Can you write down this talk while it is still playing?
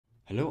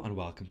Hello and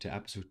welcome to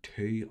episode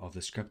 2 of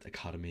the Skript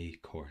Academy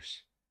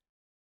course.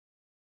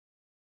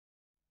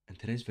 In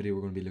today's video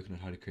we're going to be looking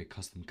at how to create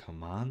custom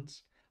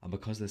commands, and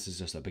because this is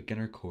just a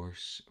beginner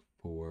course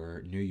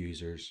for new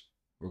users,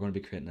 we're going to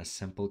be creating a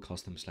simple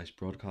custom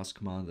 /broadcast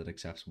command that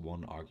accepts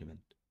one argument.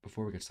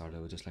 Before we get started,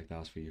 I would just like to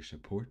ask for your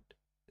support,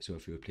 so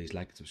if you would please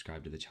like and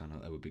subscribe to the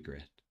channel, it would be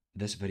great.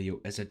 This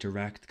video is a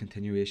direct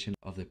continuation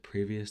of the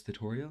previous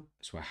tutorial,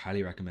 so I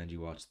highly recommend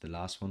you watch the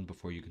last one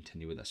before you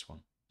continue with this one.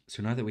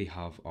 So now that we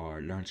have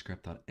our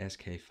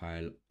learnscript.sk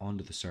file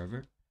onto the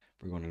server,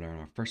 we're going to learn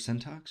our first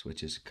syntax,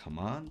 which is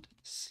command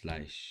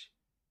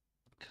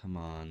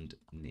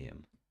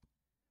name.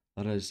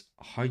 That is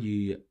how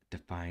you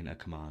define a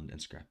command in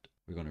script.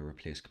 We're going to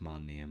replace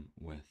command name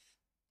with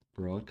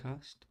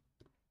broadcast.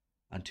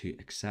 And to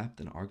accept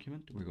an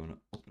argument, we're going to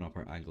open up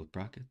our angled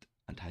bracket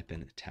and type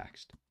in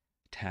text.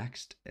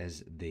 Text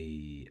is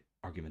the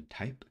argument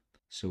type.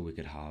 So we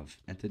could have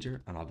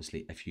integer, and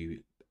obviously if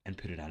you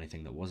inputted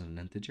anything that wasn't an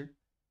integer,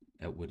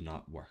 it would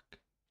not work.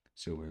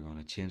 So we're going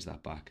to change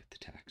that back to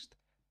text.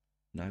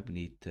 Now we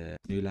need the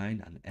new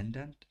line and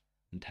indent,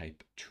 and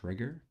type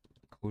trigger,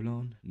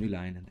 new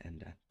line and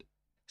indent.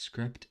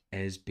 Script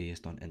is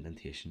based on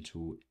indentation,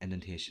 so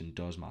indentation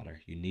does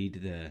matter. You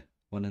need the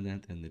one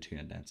indent and the two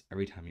indents.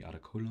 Every time you add a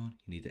colon,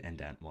 you need to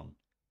indent one.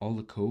 All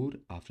the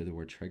code after the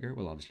word trigger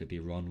will obviously be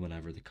run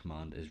whenever the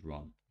command is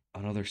run.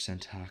 Another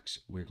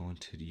syntax we're going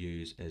to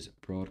use is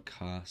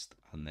broadcast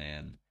and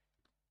then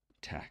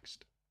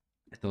text.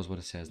 It does what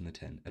it says in the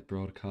tin. It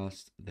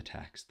broadcasts the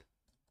text.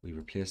 We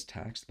replace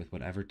text with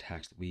whatever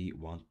text we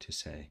want to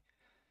say.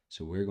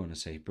 So we're going to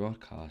say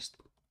broadcast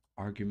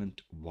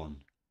argument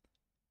 1.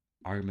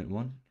 Argument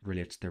 1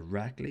 relates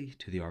directly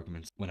to the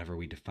arguments whenever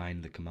we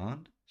define the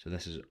command. So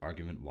this is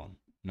argument 1.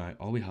 Now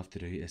all we have to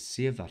do is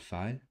save that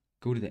file,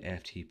 go to the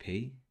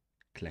FTP,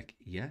 click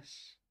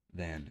yes,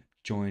 then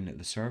join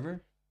the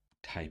server,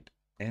 type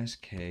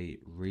sk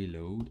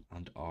reload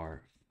and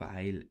our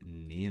file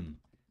name.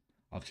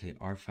 Obviously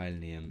our file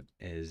name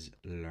is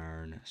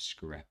learn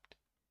script.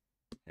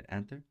 Hit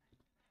enter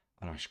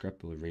and our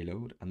script will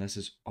reload, and this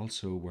is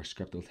also where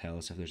script will tell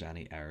us if there's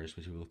any errors,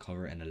 which we will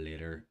cover in a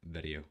later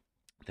video.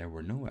 There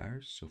were no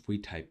errors, so if we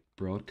type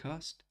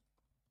broadcast,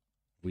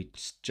 we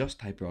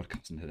just type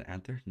broadcast and hit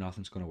enter,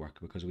 nothing's going to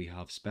work because we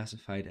have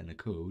specified in the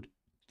code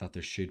that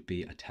there should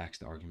be a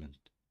text argument.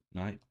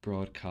 Now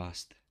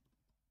broadcast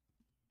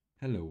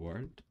hello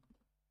world,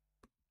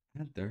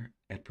 enter,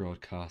 it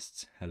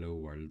broadcasts hello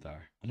world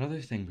there.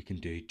 Another thing we can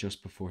do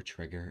just before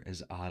trigger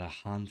is add a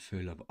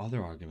handful of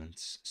other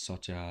arguments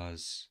such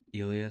as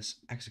alias,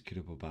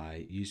 executable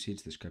by,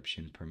 usage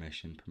description,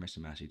 permission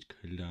message,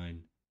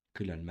 cooldown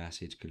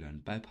message,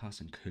 cooldown bypass,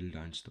 and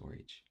cooldown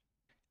storage.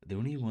 The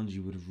only ones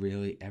you would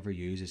really ever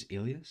use is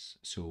alias,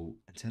 so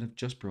instead of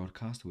just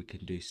broadcast we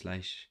can do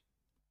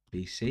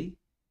 /bc,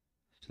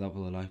 so that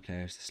will allow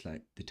players to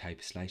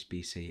type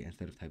 /bc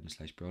instead of typing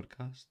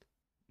 /broadcast.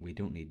 We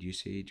don't need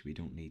usage, we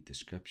don't need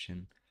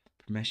description.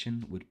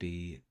 Permission would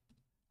be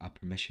a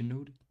permission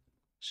node,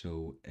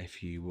 so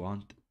if you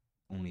want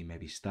only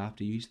maybe staff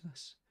to use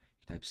this,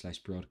 you type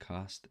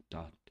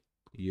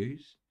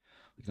 /broadcast.use.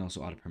 We can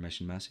also add a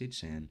permission message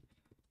saying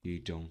you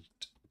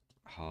don't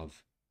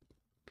have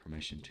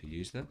permission to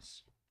use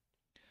this.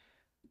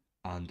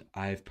 And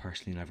I've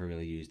personally never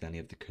really used any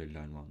of the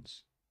cooldown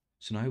ones.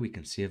 So now we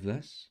can save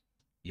this.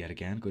 Yet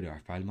again, go to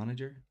our file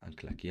manager and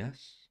click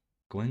yes.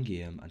 Go in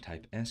game and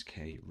type sk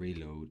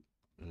reload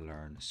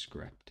learn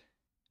script.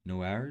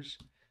 No errors.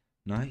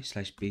 Now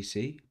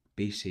 /bc.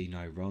 BC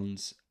now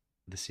runs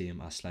the same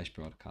as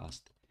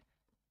 /broadcast.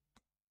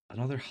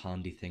 Another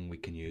handy thing we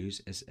can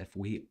use is if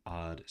we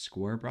add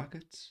square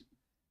brackets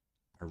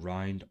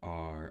around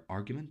our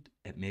argument,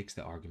 it makes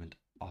the argument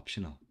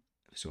optional.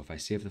 So if I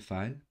save the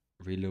file,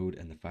 reload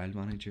in the file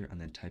manager, and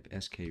then type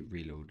sk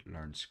reload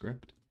learn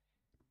script,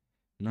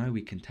 now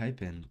we can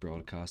type in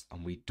broadcast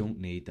and we don't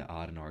need to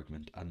add an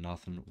argument and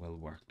nothing will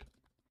work.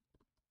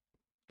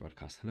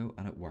 Broadcast hello,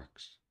 and it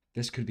works.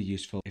 This could be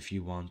useful if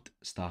you want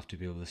staff to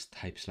be able to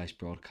type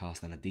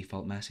 /broadcast and a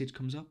default message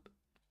comes up.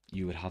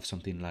 You would have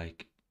something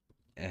like,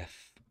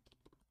 if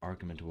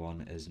argument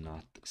 1 is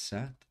not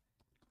set,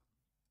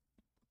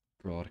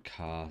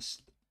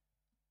 broadcast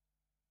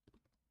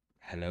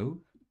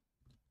hello,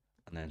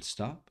 and then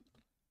stop.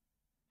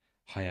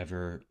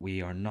 However,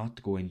 we are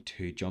not going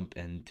to jump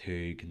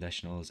into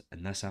conditionals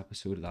in this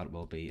episode. That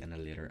will be in a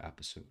later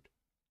episode.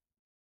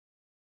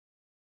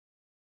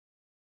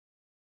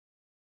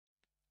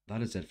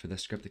 That is it for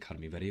this Skript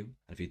Academy video,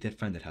 and if you did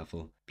find it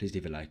helpful, please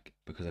leave a like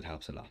because it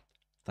helps a lot.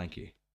 Thank you.